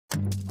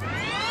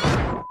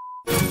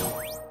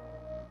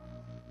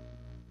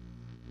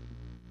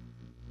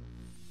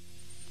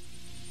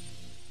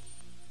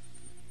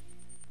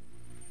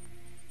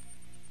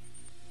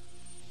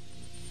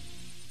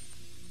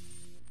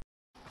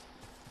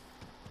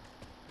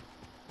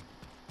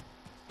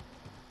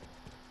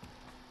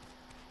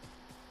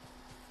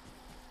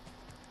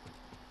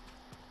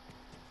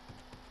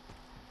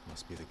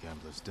Must be the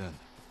gambler's den. It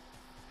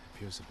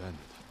appears abandoned.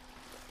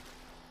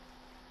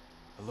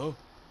 Hello?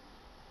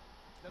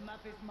 The map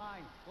is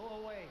mine.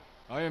 Go away.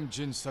 I am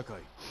Jin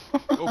Sakai.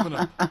 Open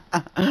up.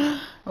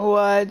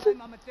 What?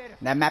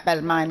 The map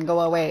is mine.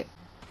 Go away.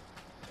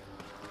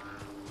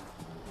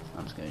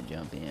 I'm just gonna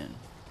jump in.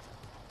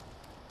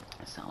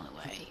 That's the only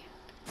way.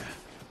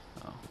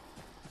 Oh.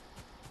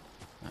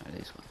 Alright,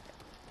 this one.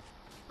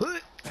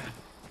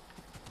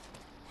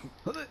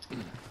 Just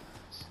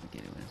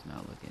get it when it's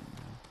not looking.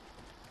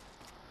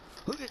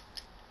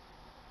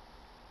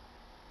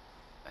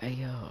 Hey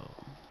yo.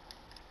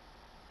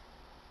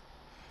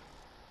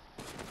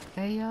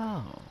 Hey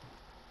yo.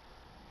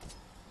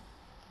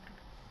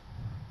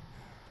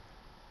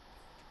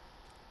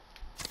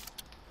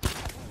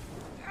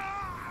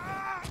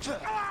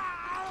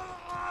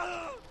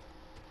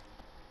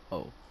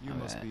 Oh, You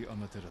must be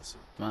Amaterasu.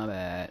 my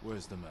bad.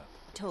 Where's the map?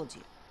 Told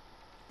you.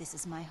 This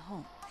is my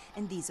home,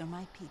 and these are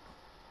my people.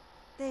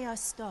 They are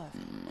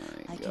starving.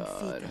 My I can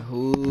feed God, them.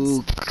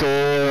 who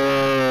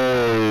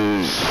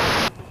cares?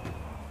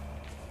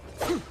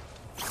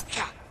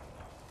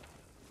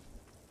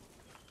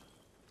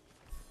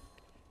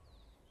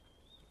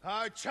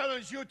 I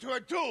challenge you to a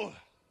duel!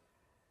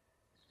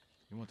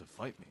 You want to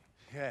fight me?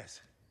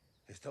 Yes,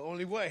 it's the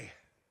only way.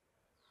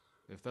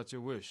 If that's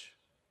your wish,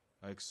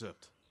 I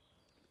accept.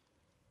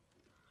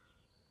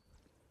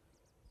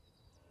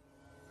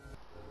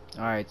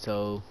 Alright,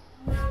 so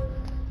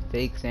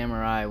fake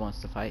samurai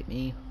wants to fight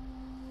me.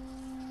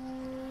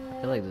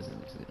 I feel like this is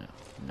just gonna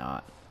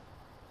not,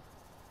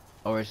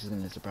 or it's just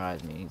gonna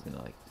surprise me. He's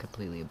gonna like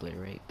completely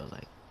obliterate, but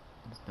like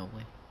there's no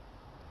way.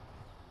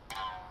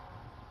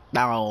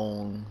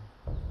 Down.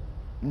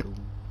 No.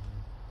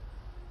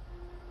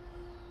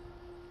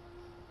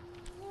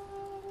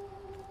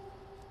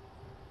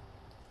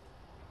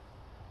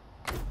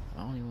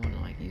 I don't even want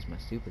to like use my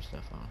super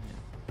stuff on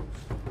him.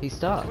 He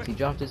stopped. He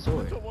dropped his I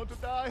sword. don't want to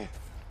die.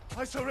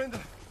 I surrender.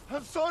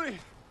 I'm sorry.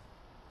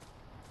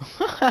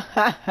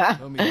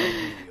 Tell me how you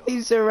really are.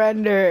 He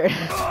surrendered.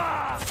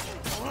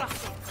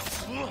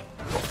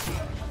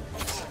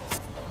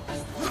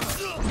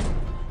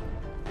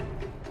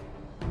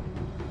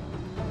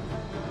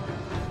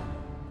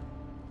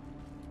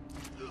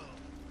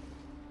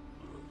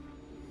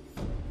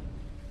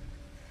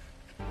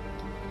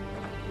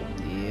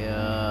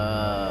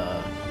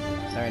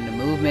 Yeah. Starting the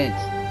movement.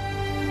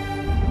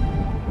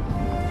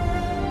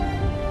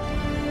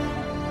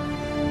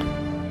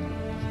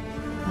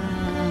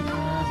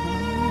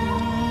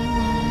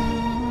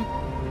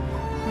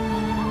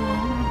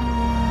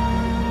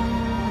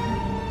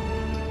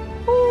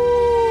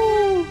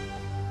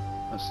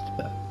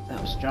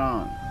 That was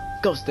strong.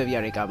 Ghost of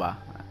Yarikawa.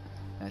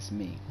 That's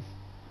me.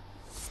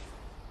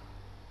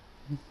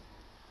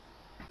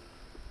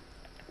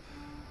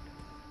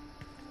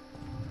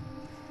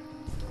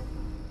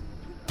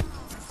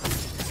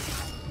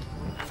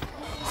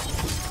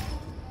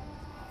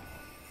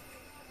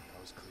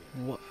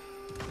 What?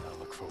 I'll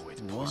look for a way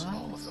to poison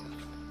all of them.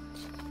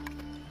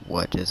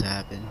 What just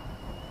happened?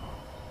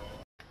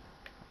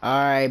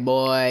 Alright,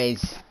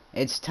 boys.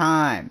 It's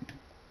time.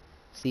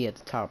 See at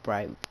the top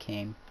right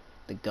came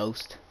the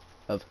ghost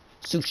of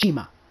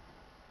Tsushima.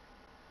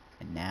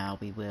 And now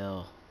we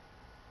will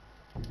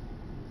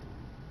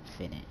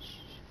finish.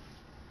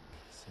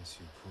 Since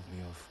you pulled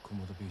me off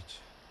Komoda Beach,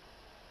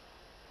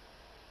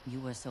 You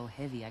were so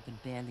heavy I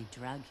could barely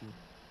drag you.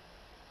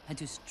 Had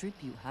to strip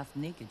you half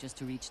naked just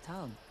to reach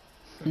town.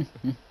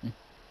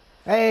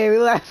 Hey, we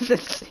left the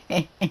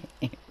same.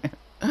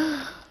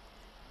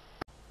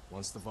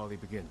 once the volley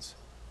begins,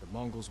 the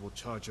Mongols will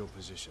charge your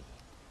position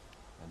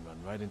and run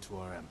right into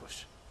our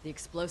ambush. The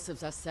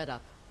explosives are set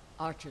up.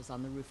 Archers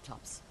on the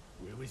rooftops.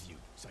 We're with you,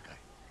 Sakai.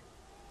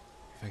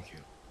 Thank you,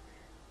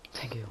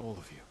 Thank you, all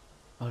of you.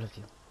 all of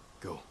you.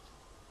 Go.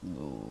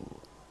 Ooh.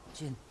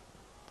 Jin,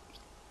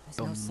 there's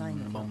no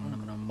sign of your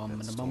uncle.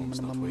 That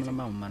storm's not waiting.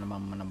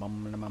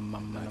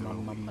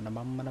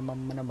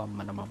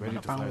 Ready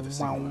to fly the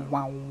single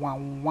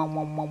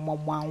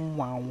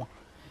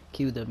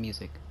Cue the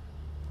music.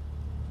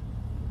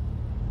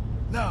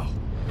 Now!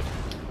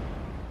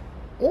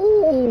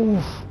 Ooh.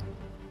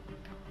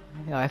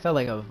 Yeah, I felt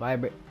like a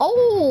vibrate.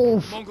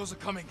 Oh! Mongols are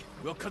coming.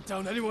 We'll cut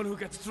down anyone who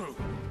gets through.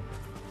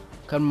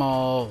 Come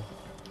on.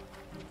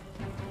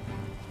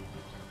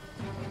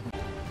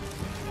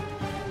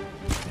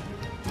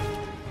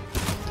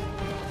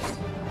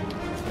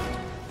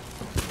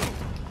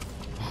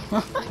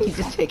 He's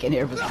just taking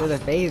air to the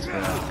face,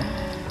 bro.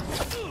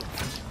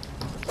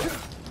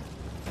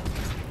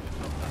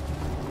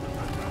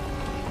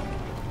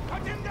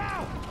 Cut him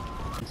down!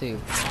 Two.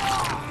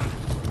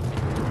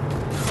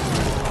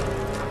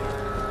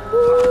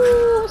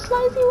 Ooh,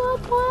 slicey well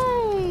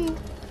played.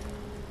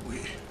 We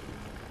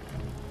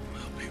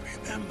will be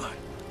remembered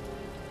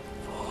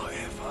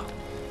forever.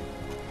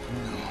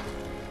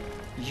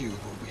 No, you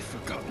will be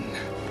forgotten.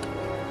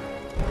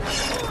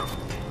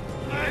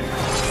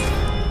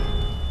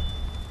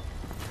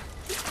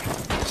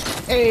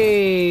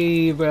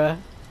 Hey, bruh.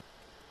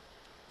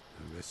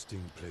 The rest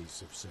resting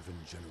place of 7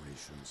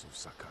 generations of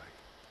Sakai.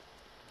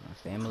 My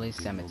family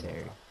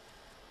cemetery.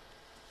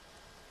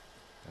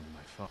 And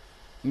my father.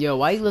 Yo,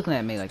 why you looking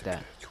at me like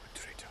that? To a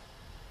traitor.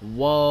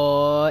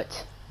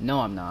 What?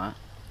 No, I'm not.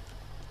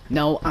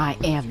 No, I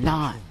am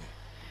not.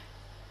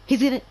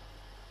 He's gonna.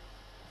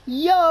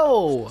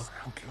 Yo!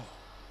 Outlaw.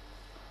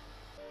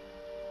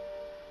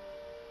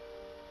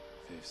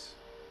 This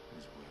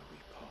is where we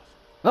part.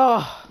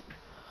 Oh!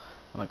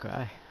 I'm gonna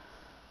cry.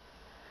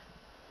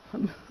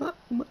 Oh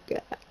my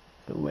god.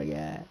 Oh my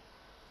god.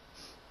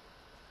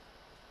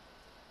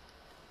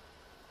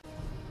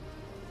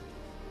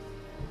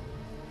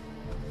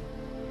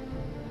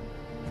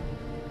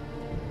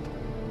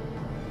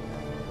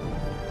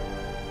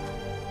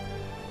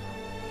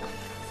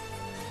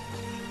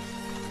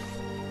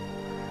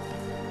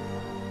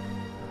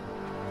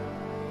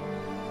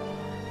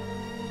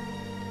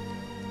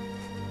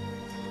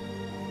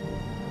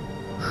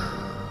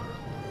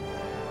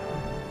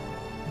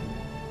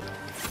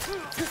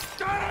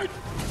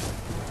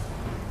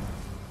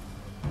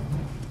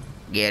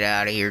 Get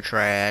out of here,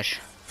 trash.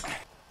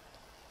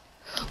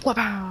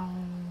 Wow.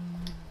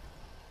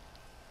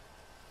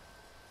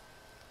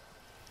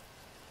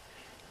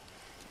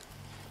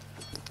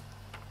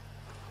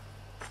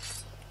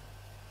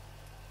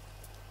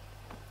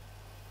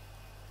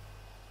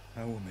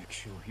 I will make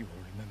sure you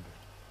are remembered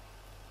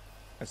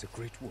as a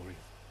great warrior,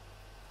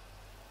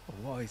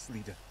 a wise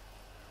leader,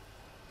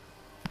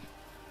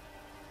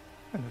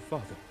 and a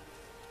father.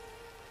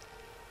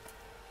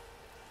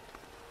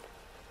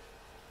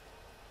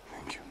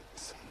 Thank you,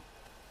 son.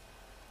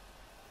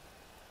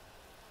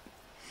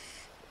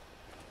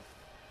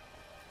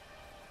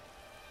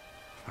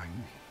 Find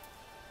me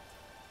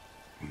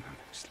in the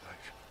next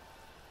life.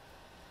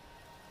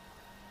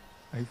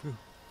 I will.